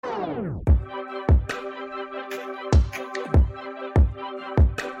Hey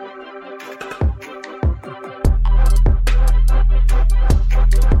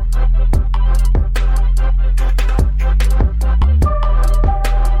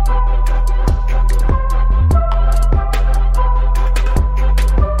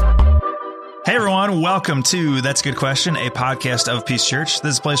everyone, welcome to That's a Good Question, a podcast of Peace Church.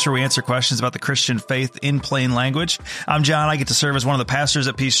 This is a place where we answer questions about the Christian faith in plain language. I'm John. I get to serve as one of the pastors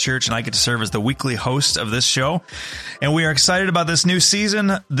at Peace Church, and I get to serve as the weekly host of this show. And we are excited about this new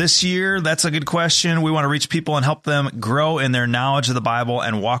season this year. That's a good question. We want to reach people and help them grow in their knowledge of the Bible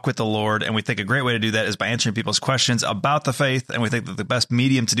and walk with the Lord. And we think a great way to do that is by answering people's questions about the faith. And we think that the best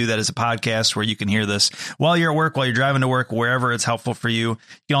medium to do that is a podcast where you can hear this while you're at work, while you're driving to work, wherever it's helpful for you. You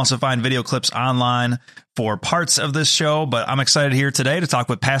can also find video clips online for parts of this show, but I'm excited here today to talk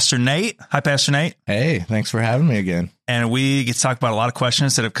with Pastor Nate. Hi, Pastor Nate. Hey, thanks for having me again. And we get to talk about a lot of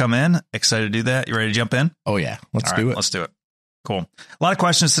questions that have come in. Excited to do that. You ready to jump in? Oh, yeah. Let's do it. Let's do it. Cool. A lot of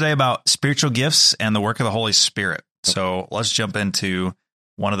questions today about spiritual gifts and the work of the Holy Spirit. So let's jump into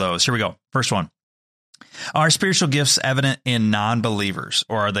one of those. Here we go. First one. Are spiritual gifts evident in non-believers,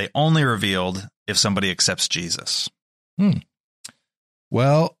 or are they only revealed if somebody accepts Jesus?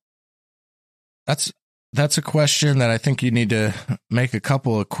 Well, that's a question that I think you need to make a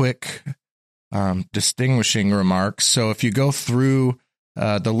couple of quick distinguishing remarks. So if you go through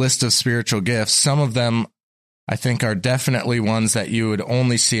the list of spiritual gifts, some of them I think are definitely ones that you would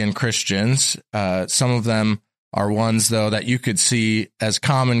only see in Christians. Some of them are ones, though, that you could see as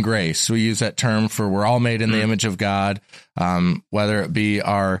common grace. We use that term for we're all made in the image of God, whether it be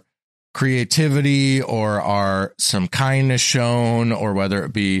our creativity or our some kindness shown, or whether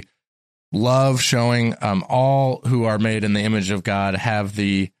it be love showing. All who are made in the image of God have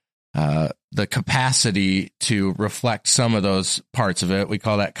the capacity to reflect some of those parts of it. We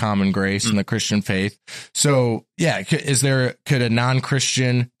call that common grace in the Christian faith. So, yeah, could a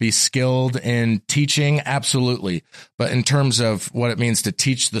non-Christian be skilled in teaching? Absolutely. But in terms of what it means to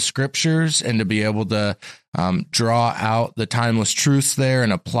teach the scriptures and to be able to draw out the timeless truths there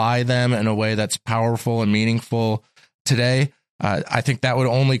and apply them in a way that's powerful and meaningful today, I think that would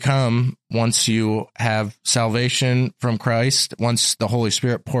only come once you have salvation from Christ, once the Holy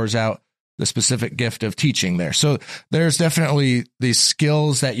Spirit pours out the specific gift of teaching there. So there's definitely these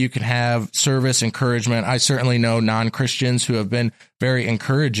skills that you can have, service, encouragement. I certainly know non-Christians who have been very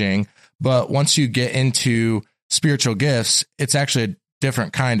encouraging, but once you get into spiritual gifts, it's actually a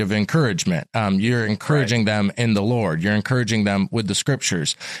different kind of encouragement. You're encouraging them in the Lord. You're encouraging them with the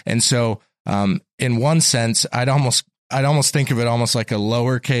scriptures. And so in one sense, I'd almost think of it almost like a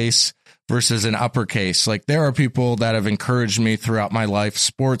lowercase versus an uppercase. Like there are people that have encouraged me throughout my life,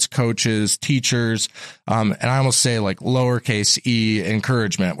 sports coaches, teachers, and I almost say like lowercase e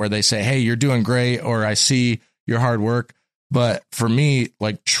encouragement, where they say, hey, you're doing great, or I see your hard work. But for me,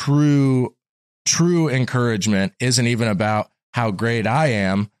 like true encouragement isn't even about how great I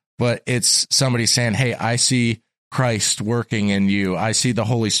am, but it's somebody saying, hey, I see Christ working in you. I see the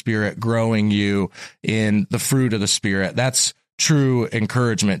Holy Spirit growing you in the fruit of the Spirit. That's true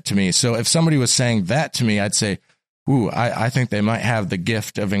encouragement to me. So if somebody was saying that to me, I'd say, I think they might have the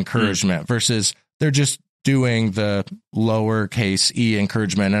gift of encouragement versus they're just doing the lowercase e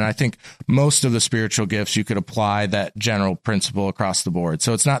encouragement. And I think most of the spiritual gifts, you could apply that general principle across the board.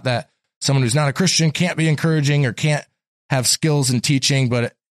 So it's not that someone who's not a Christian can't be encouraging or can't have skills in teaching,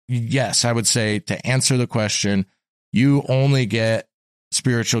 but yes, I would say to answer the question, you only get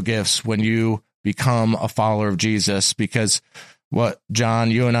spiritual gifts when you become a follower of Jesus, because what,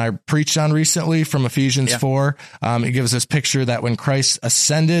 John, you and I preached on recently from Ephesians 4, it gives this picture that when Christ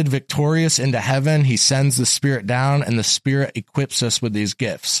ascended victorious into heaven, he sends the Spirit down and the Spirit equips us with these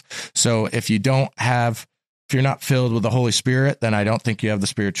gifts. So if you're not filled with the Holy Spirit, then I don't think you have the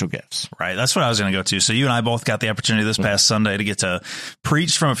spiritual gifts. Right. That's what I was going to go to. So you and I both got the opportunity this past Sunday to get to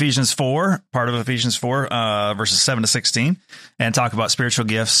preach from Ephesians 4, part of Ephesians 4, verses 7 to 16, and talk about spiritual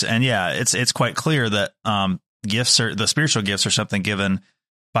gifts. And yeah, it's quite clear that the spiritual gifts are something given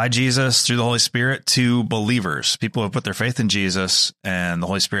by Jesus through the Holy Spirit to believers, people who have put their faith in Jesus, and the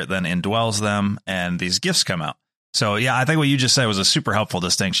Holy Spirit then indwells them, and these gifts come out. So, yeah, I think what you just said was a super helpful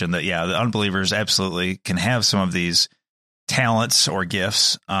distinction that, yeah, the unbelievers absolutely can have some of these talents or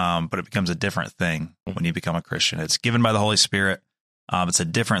gifts, but it becomes a different thing when you become a Christian. It's given by the Holy Spirit. It's a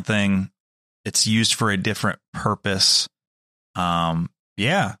different thing. It's used for a different purpose.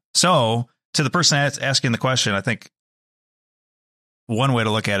 Yeah. So to the person asking the question, I think one way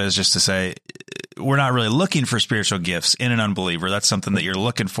to look at it is just to say, we're not really looking for spiritual gifts in an unbeliever. That's something that you're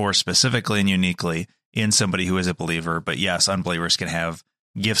looking for specifically and uniquely in somebody who is a believer. But yes, unbelievers can have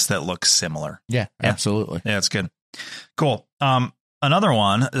gifts that look similar. Yeah, absolutely. Yeah, it's good. Cool. Another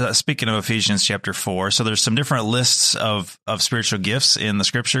one, speaking of Ephesians chapter 4, so there's some different lists of spiritual gifts in the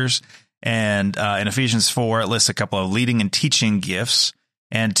scriptures. And in Ephesians 4, it lists a couple of leading and teaching gifts.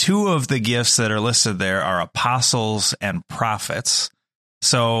 And two of the gifts that are listed there are apostles and prophets.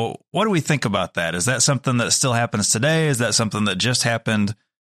 So what do we think about that? Is that something that still happens today? Is that something that just happened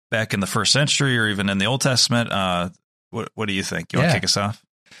back in the first century or even in the Old Testament? What do you think? You want to kick us off?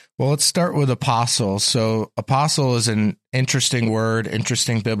 Well, let's start with apostle. So apostle is an interesting word,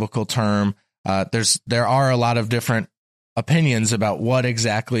 interesting biblical term. There are a lot of different opinions about what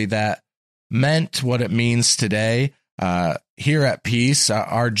exactly that meant, what it means today. Here at Peace,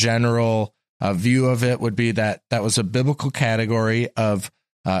 our general view of it would be that was a biblical category of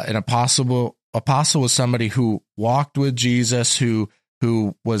an apostle. Apostle was somebody who walked with Jesus, who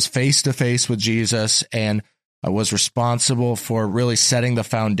was face to face with Jesus, and was responsible for really setting the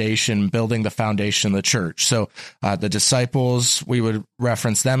foundation, building the foundation of the church. So the disciples, we would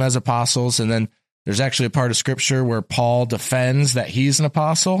reference them as apostles, and then there's actually a part of scripture where Paul defends that he's an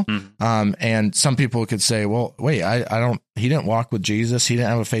apostle. And some people could say, well, wait, he didn't walk with Jesus. He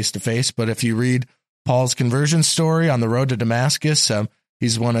didn't have a face to face. But if you read Paul's conversion story on the road to Damascus,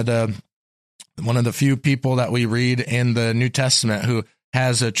 he's one of the few people that we read in the New Testament who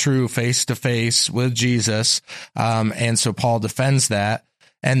has a true face to face with Jesus. And so Paul defends that.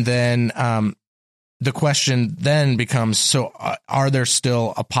 And then, the question then becomes, so are there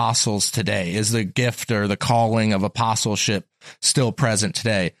still apostles today? Is the gift or the calling of apostleship still present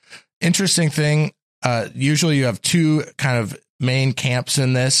today? Interesting thing, usually you have two kind of main camps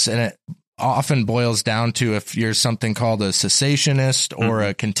in this, and it often boils down to if you're something called a cessationist or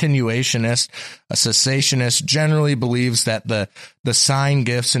a continuationist. A cessationist generally believes that the sign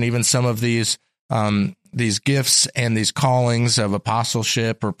gifts and even some of these gifts and these callings of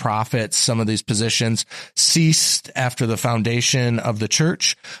apostleship or prophets, some of these positions ceased after the foundation of the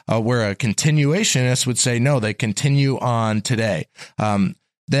church, where a continuationist would say, no, they continue on today.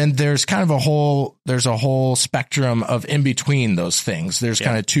 Then there's kind of a whole spectrum of in between those things. There's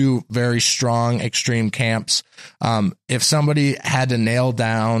kind of two very strong extreme camps. If somebody had to nail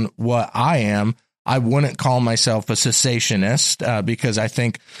down what I am, I wouldn't call myself a cessationist because I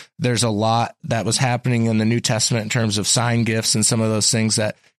think there's a lot that was happening in the New Testament in terms of sign gifts and some of those things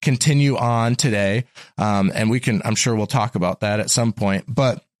that continue on today. And I'm sure we'll talk about that at some point,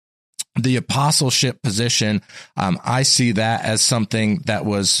 but the apostleship position, I see that as something that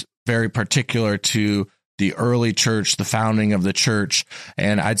was very particular to the early church, the founding of the church.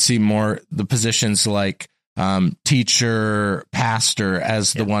 And I'd see more the positions like teacher, pastor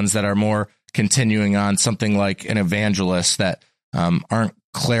as the ones that are more continuing on, something like an evangelist that aren't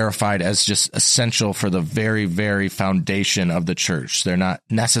clarified as just essential for the very, very foundation of the church. They're not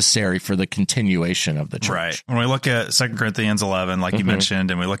necessary for the continuation of the church. Right. When we look at 2 Corinthians 11, like you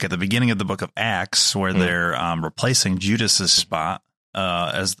mentioned, and we look at the beginning of the book of Acts, where they're replacing Judas's spot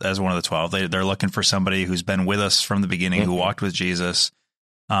as one of the 12. They're looking for somebody who's been with us from the beginning, who walked with Jesus.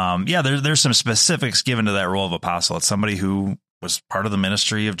 There's some specifics given to that role of apostle. It's somebody who was part of the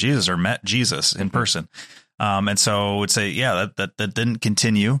ministry of Jesus or met Jesus in person. And so I would say, that didn't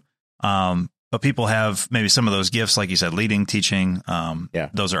continue. But people have maybe some of those gifts, like you said, leading, teaching.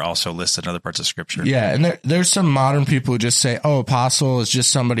 Those are also listed in other parts of scripture. Yeah. And there's some modern people who just say, apostle is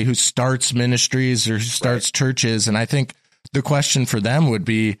just somebody who starts ministries or who starts churches. And I think the question for them would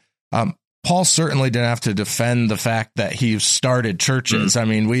be, Paul certainly didn't have to defend the fact that he started churches. I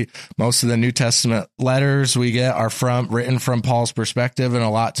mean, most of the New Testament letters we get are written from Paul's perspective, and a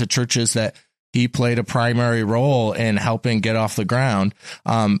lot to churches that he played a primary role in helping get off the ground.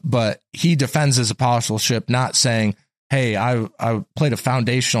 But he defends his apostleship, not saying, hey, I played a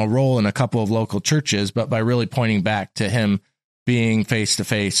foundational role in a couple of local churches, but by really pointing back to him being face to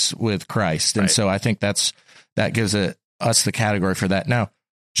face with Christ. And so I think that gives us the category for that. Now,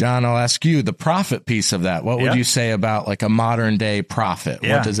 John, I'll ask you the prophet piece of that. What would you say about like a modern day prophet?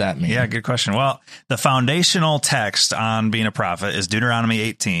 What does that mean? Yeah, good question. Well, the foundational text on being a prophet is Deuteronomy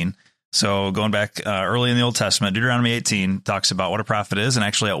 18. So going back early in the Old Testament, Deuteronomy 18 talks about what a prophet is, and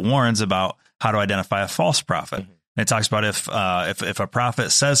actually it warns about how to identify a false prophet. And it talks about if a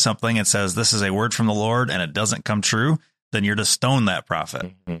prophet says something and says, this is a word from the Lord, and it doesn't come true, then you're to stone that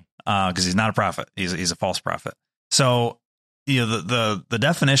prophet because he's not a prophet. He's a false prophet. So the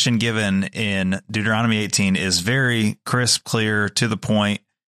definition given in Deuteronomy 18 is very crisp, clear, to the point.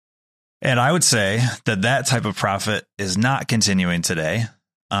 And I would say that type of prophet is not continuing today.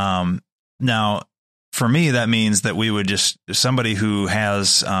 Now, for me, that means that we would just, somebody who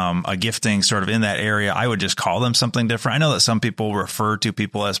has a gifting sort of in that area, I would just call them something different. I know that some people refer to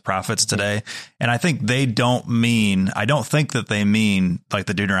people as prophets today, and I think I don't think that they mean like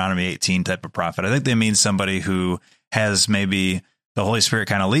the Deuteronomy 18 type of prophet. I think they mean somebody who has maybe the Holy Spirit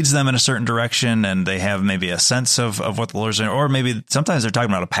kind of leads them in a certain direction, and they have maybe a sense of what the Lord's doing. Or maybe sometimes they're talking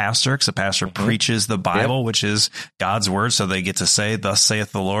about a pastor, because a pastor preaches the Bible, which is God's word. So they get to say, "Thus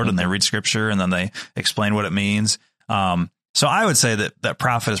saith the Lord," and they read scripture, and then they explain what it means. So I would say that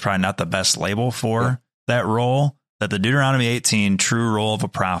prophet is probably not the best label for that role, that the Deuteronomy 18 true role of a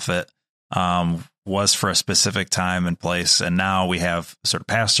prophet was for a specific time and place. And now we have sort of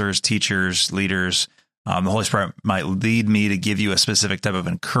pastors, teachers, leaders. The Holy Spirit might lead me to give you a specific type of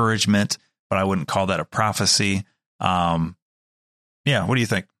encouragement, but I wouldn't call that a prophecy. What do you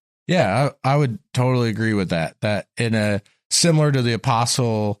think? Yeah, I would totally agree with that. That similar to the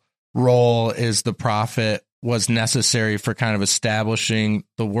apostle role, is the prophet was necessary for kind of establishing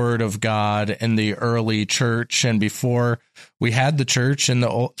the word of God in the early church and before we had the church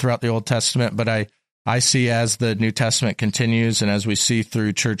throughout the Old Testament. But I see as the New Testament continues and as we see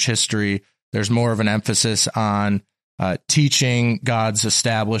through church history, there's more of an emphasis on teaching God's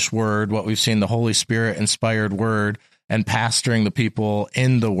established word, what we've seen, the Holy Spirit inspired word, and pastoring the people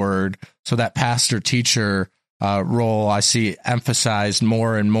in the word. So that pastor-teacher role I see emphasized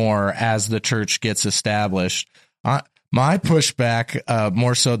more and more as the church gets established. My pushback,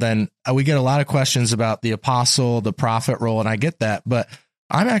 more so than we get a lot of questions about the apostle, the prophet role, and I get that, but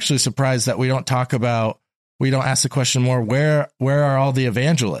I'm actually surprised that we don't ask the question more, where are all the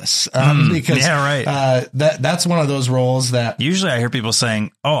evangelists? Because that's one of those roles that usually I hear people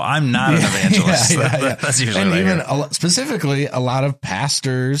saying, "Oh, I'm not an evangelist." That's usually, and even specifically a lot of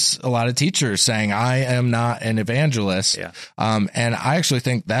pastors, a lot of teachers saying, "I am not an evangelist." Yeah. And I actually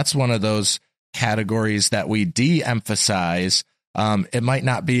think that's one of those categories that we de-emphasize. It might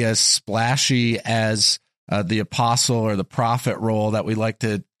not be as splashy as the apostle or the prophet role that we like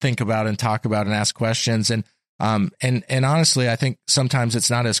to think about and talk about and ask questions. And honestly, I think sometimes it's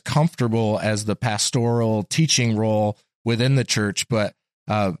not as comfortable as the pastoral teaching role within the church. But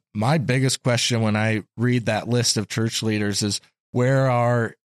my biggest question when I read that list of church leaders is, where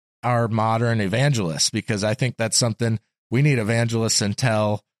are our modern evangelists? Because I think that's something we need, evangelists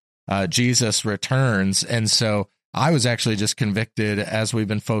until Jesus returns. And so I was actually just convicted as we've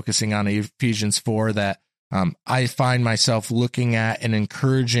been focusing on Ephesians 4 that I find myself looking at and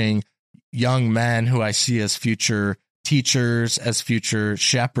encouraging young men who I see as future teachers, as future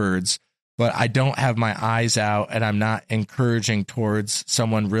shepherds, but I don't have my eyes out and I'm not encouraging towards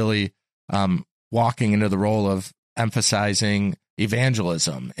someone really walking into the role of emphasizing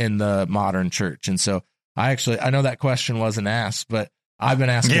evangelism in the modern church. And so I know that question wasn't asked, but I've been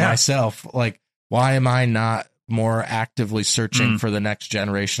asking myself, like, why am I not more actively searching for the next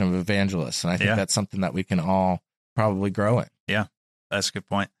generation of evangelists? And I think that's something that we can all probably grow in. Yeah, that's a good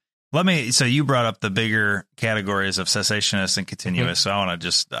point. So you brought up the bigger categories of cessationist and continuous. So I want to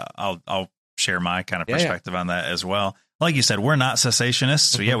just, I'll share my kind of perspective on that as well. Like you said, we're not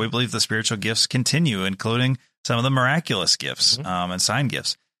cessationists. So we believe the spiritual gifts continue, including some of the miraculous gifts and sign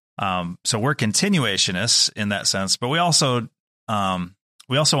gifts. So we're continuationists in that sense, but we also want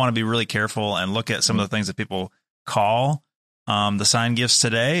to be really careful and look at some of the things that people call the sign gifts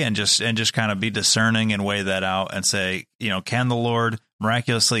today, and just kind of be discerning and weigh that out and say, can the Lord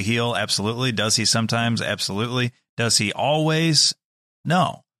miraculously heal? Absolutely. Does he sometimes? Absolutely. Does he always?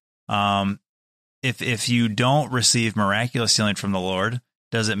 No. If you don't receive miraculous healing from the Lord,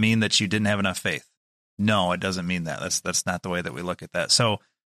 does it mean that you didn't have enough faith? No, it doesn't mean that. That's not the way that we look at that. So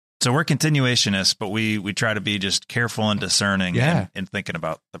we're continuationists, but we try to be just careful and discerning in thinking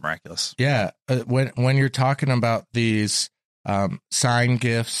about the miraculous. Yeah. When you're talking about these sign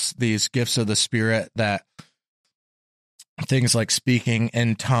gifts, these gifts of the Spirit, that things like speaking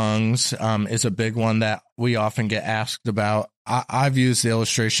in tongues is a big one that we often get asked about. I've used the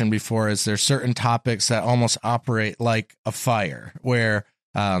illustration before as there's certain topics that almost operate like a fire, where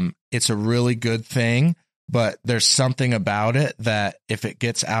it's a really good thing, but there's something about it that if it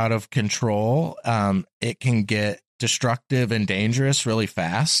gets out of control, it can get destructive and dangerous really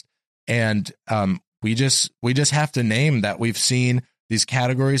fast. And we just have to name that we've seen these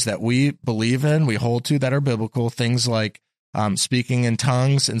categories that we believe in, we hold to, that are biblical, things like speaking in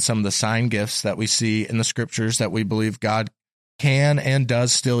tongues and some of the sign gifts that we see in the scriptures that we believe God can and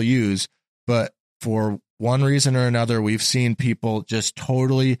does still use. But for one reason or another, we've seen people just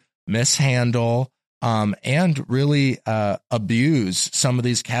totally mishandle and really abuse some of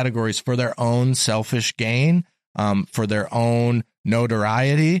these categories for their own selfish gain, for their own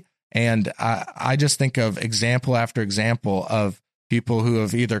notoriety. And I just think of example after example of people who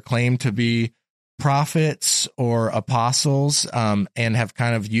have either claimed to be prophets or apostles, and have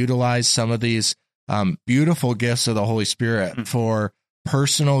kind of utilized some of these beautiful gifts of the Holy Spirit for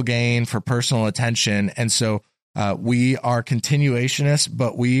personal gain, for personal attention. And so we are continuationists,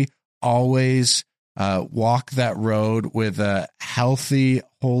 but we always walk that road with a healthy,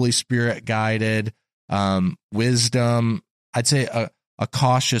 Holy Spirit guided wisdom. I'd say a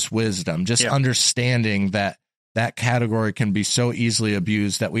cautious wisdom, just understanding that category can be so easily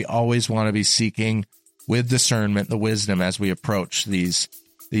abused, that we always want to be seeking with discernment the wisdom as we approach these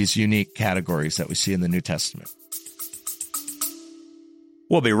unique categories that we see in the New Testament.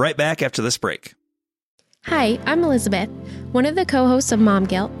 We'll be right back after this break. Hi, I'm Elizabeth, one of the co-hosts of Mom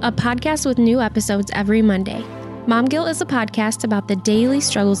Guilt, a podcast with new episodes every Monday. Mom Guilt is a podcast about the daily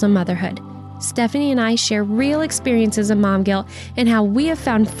struggles of motherhood. Stephanie and I share real experiences of mom guilt and how we have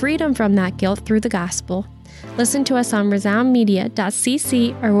found freedom from that guilt through the gospel. Listen to us on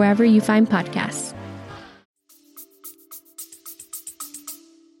resoundmedia.cc or wherever you find podcasts.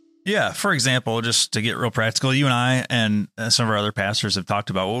 Yeah, for example, just to get real practical, you and I and some of our other pastors have talked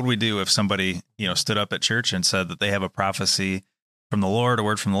about what would we do if somebody, stood up at church and said that they have a prophecy from the Lord, a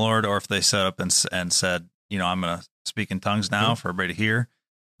word from the Lord, or if they stood up and said, I'm going to speak in tongues now for everybody to hear.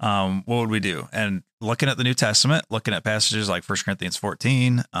 What would we do? And looking at the New Testament, looking at passages like 1 Corinthians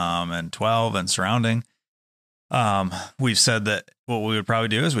 14 and 12 and surrounding, we've said that what we would probably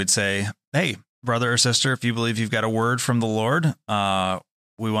do is we'd say, hey, brother or sister, if you believe you've got a word from the Lord,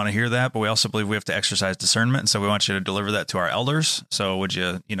 we want to hear that, but we also believe we have to exercise discernment. And so we want you to deliver that to our elders. So would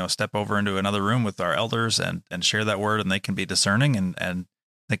you, step over into another room with our elders and share that word, and they can be discerning and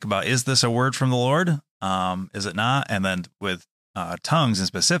think about, is this a word from the Lord? Is it not? And then with tongues in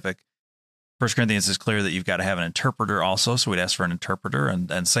specific, 1 Corinthians is clear that you've got to have an interpreter also. So we'd ask for an interpreter,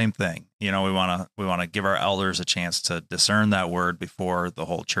 and same thing. We want to give our elders a chance to discern that word before the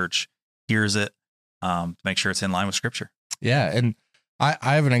whole church hears it, to make sure it's in line with Scripture. Yeah. And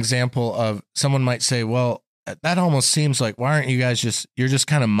I have an example of someone might say, well, that almost seems like, why aren't you guys you're just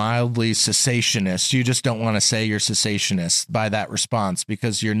kind of mildly cessationist. You just don't want to say you're cessationist by that response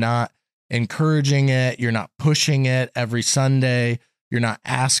because you're not encouraging it. You're not pushing it every Sunday. You're not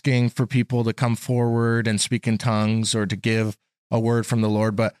asking for people to come forward and speak in tongues or to give a word from the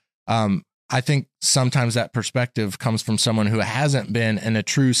Lord. But I think sometimes that perspective comes from someone who hasn't been in a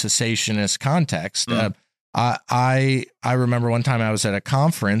true cessationist context. I remember one time I was at a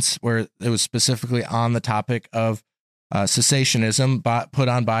conference where it was specifically on the topic of cessationism, put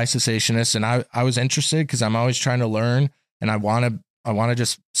on by cessationists, and I was interested because I'm always trying to learn, and I want to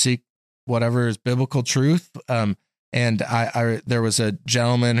just seek whatever is biblical truth. And there was a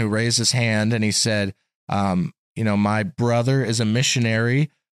gentleman who raised his hand and he said, my brother is a missionary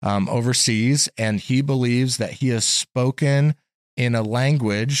overseas, and he believes that he has spoken in a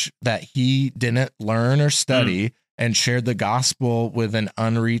language that he didn't learn or study and shared the gospel with an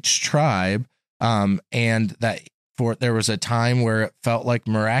unreached tribe. And that there was a time where it felt like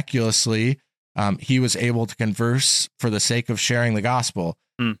miraculously he was able to converse for the sake of sharing the gospel.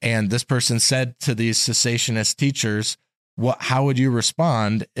 And this person said to these cessationist teachers, how would you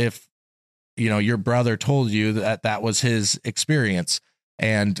respond if, your brother told you that was his experience?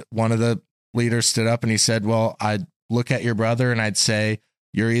 And one of the leaders stood up and he said, well, I'd look at your brother and I'd say,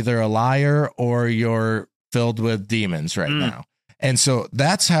 you're either a liar or you're filled with demons right now. And so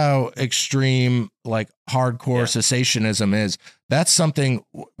that's how extreme, like hardcore cessationism is. That's something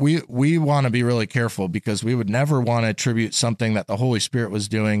we want to be really careful, because we would never want to attribute something that the Holy Spirit was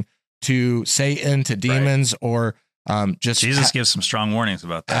doing to Satan, to demons, or just Jesus gives some strong warnings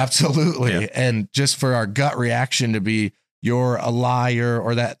about that. Absolutely. Yeah. And just for our gut reaction to be, you're a liar,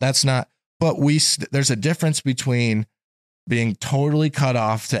 or that's not, but there's a difference between being totally cut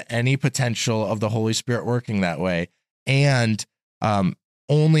off to any potential of the Holy Spirit working that way and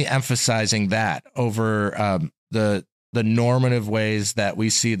only emphasizing that over the normative ways that we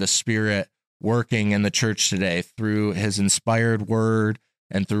see the Spirit working in the church today through his inspired word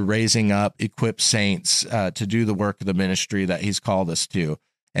and through raising up equipped saints to do the work of the ministry that he's called us to.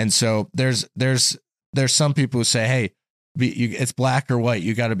 And so there's some people who say, hey, it's black or white.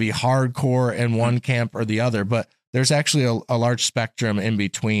 You got to be hardcore in one camp or the other, but there's actually a large spectrum in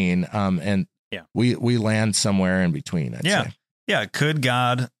between. And we land somewhere in between. I'd say. Yeah. Could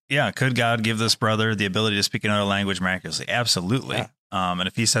God give this brother the ability to speak another language miraculously? Absolutely. Yeah. And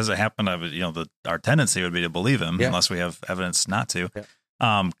if he says it happened, our tendency would be to believe him unless we have evidence not to.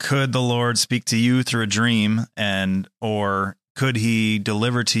 Yeah. Could the Lord speak to you through a dream, or could he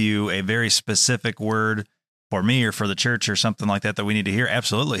deliver to you a very specific word for me or for the church or something like that we need to hear,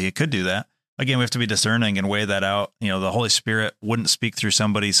 absolutely, he could do that. Again, we have to be discerning and weigh that out. The Holy Spirit wouldn't speak through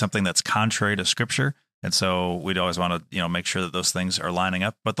somebody something that's contrary to Scripture. And so we'd always want to, make sure that those things are lining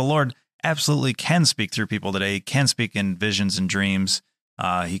up. But the Lord absolutely can speak through people today. He can speak in visions and dreams.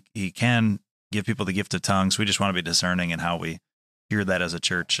 He can give people the gift of tongues. We just want to be discerning in how we hear that as a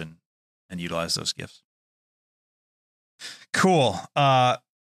church and utilize those gifts. Cool.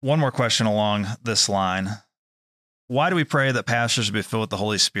 One more question along this line. Why do we pray that pastors be filled with the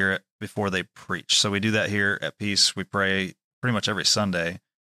Holy Spirit before they preach? So we do that here at Peace. We pray pretty much every Sunday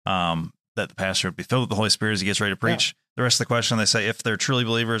that the pastor would be filled with the Holy Spirit as he gets ready to preach. Yeah. The rest of the question, they say, if they're truly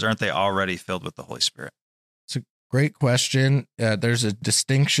believers, aren't they already filled with the Holy Spirit? It's a great question. There's a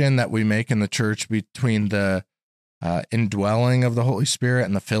distinction that we make in the church between the indwelling of the Holy Spirit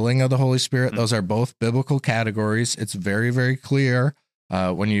and the filling of the Holy Spirit. Mm-hmm. Those are both biblical categories. It's very, very clear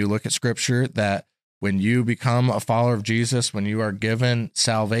when you look at Scripture that when you become a follower of Jesus, when you are given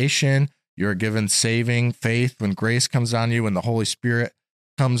salvation, you are given saving faith, when grace comes on you, when the Holy Spirit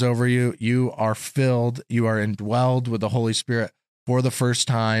comes over you, you are filled, you are indwelled with the Holy Spirit for the first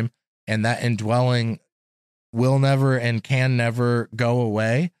time, and that indwelling will never and can never go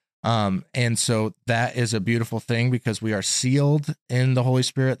away. And so that is a beautiful thing because we are sealed in the Holy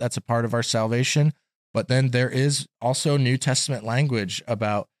Spirit. That's a part of our salvation. But then there is also New Testament language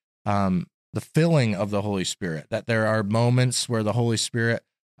about the filling of the Holy Spirit, that there are moments where the Holy Spirit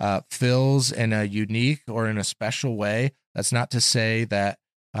fills in a unique or in a special way. That's not to say that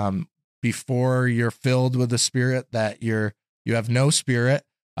before you're filled with the Spirit that you have no Spirit.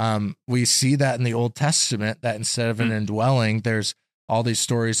 We see that in the Old Testament, that instead of an indwelling, there's all these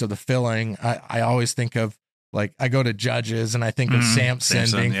stories of the filling. I always think of, like, I go to Judges and I think of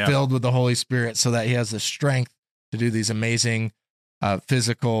Samson being filled with the Holy Spirit so that he has the strength to do these amazing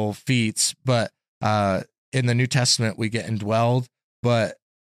physical feats. But in the New Testament, we get indwelled. But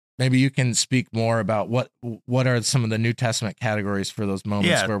maybe you can speak more about what are some of the New Testament categories for those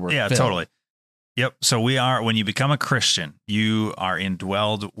moments where we're filled. Totally. Yep. So when you become a Christian, you are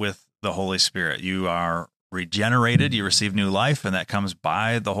indwelled with the Holy Spirit. You are regenerated, you receive new life, and that comes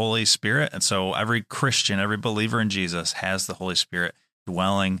by the Holy Spirit. And so every Christian, every believer in Jesus has the Holy Spirit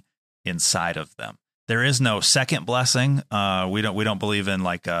dwelling inside of them. There is no second blessing. We don't believe in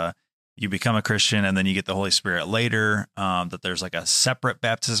you become a Christian and then you get the Holy Spirit later, that there's like a separate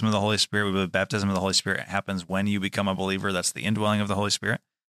baptism of the Holy Spirit. We believe baptism of the Holy Spirit happens when you become a believer. That's the indwelling of the Holy Spirit.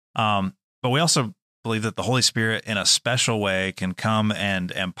 But we also believe that the Holy Spirit in a special way can come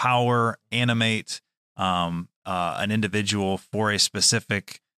and empower, animate an individual for a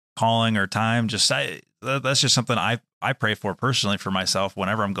specific calling or time. That's just something I pray for personally for myself.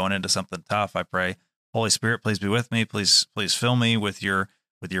 Whenever I'm going into something tough, I pray, Holy Spirit, please be with me. Please fill me with your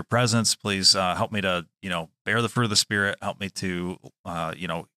presence. Please help me to, bear the fruit of the Spirit. Help me to,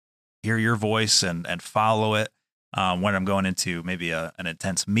 hear your voice and follow it. When I'm going into maybe an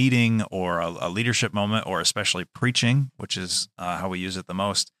intense meeting or a leadership moment, or especially preaching, which is how we use it the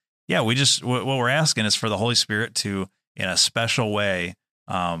most. Yeah, what we're asking is for the Holy Spirit to, in a special way,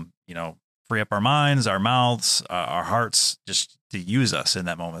 free up our minds, our mouths, our hearts, just to use us in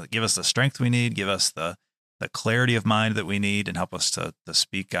that moment. Give us the strength we need, give us the clarity of mind that we need, and help us to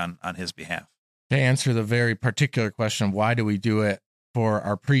speak on His behalf. To answer the very particular question, why do we do it for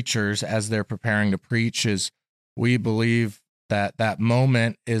our preachers as they're preparing to preach, is we believe that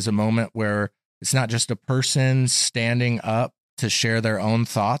moment is a moment where it's not just a person standing up to share their own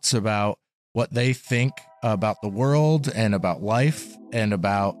thoughts about what they think about the world and about life and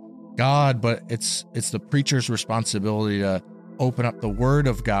about God, but it's the preacher's responsibility to open up the Word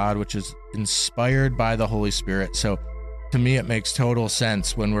of God, which is inspired by the Holy Spirit. So to me, it makes total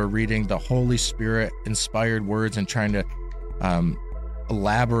sense when we're reading the Holy Spirit inspired words and trying to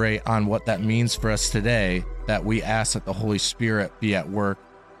elaborate on what that means for us today, that we ask that the Holy Spirit be at work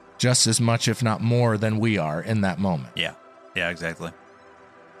just as much, if not more, than we are in that moment. Yeah, exactly.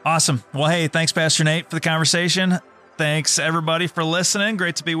 Awesome. Well, hey, thanks, Pastor Nate, for the conversation. Thanks, everybody, for listening.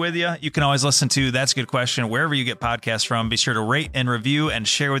 Great to be with you. You can always listen to That's a Good Question wherever you get podcasts from. Be sure to rate and review and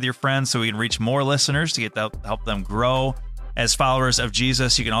share with your friends so we can reach more listeners to help them grow as followers of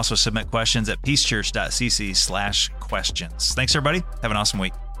Jesus. You can also submit questions at peacechurch.cc/questions. Thanks, everybody. Have an awesome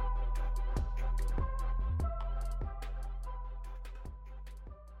week.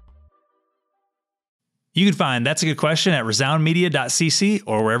 You can find That's a Good Question at resoundmedia.cc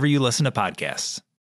or wherever you listen to podcasts.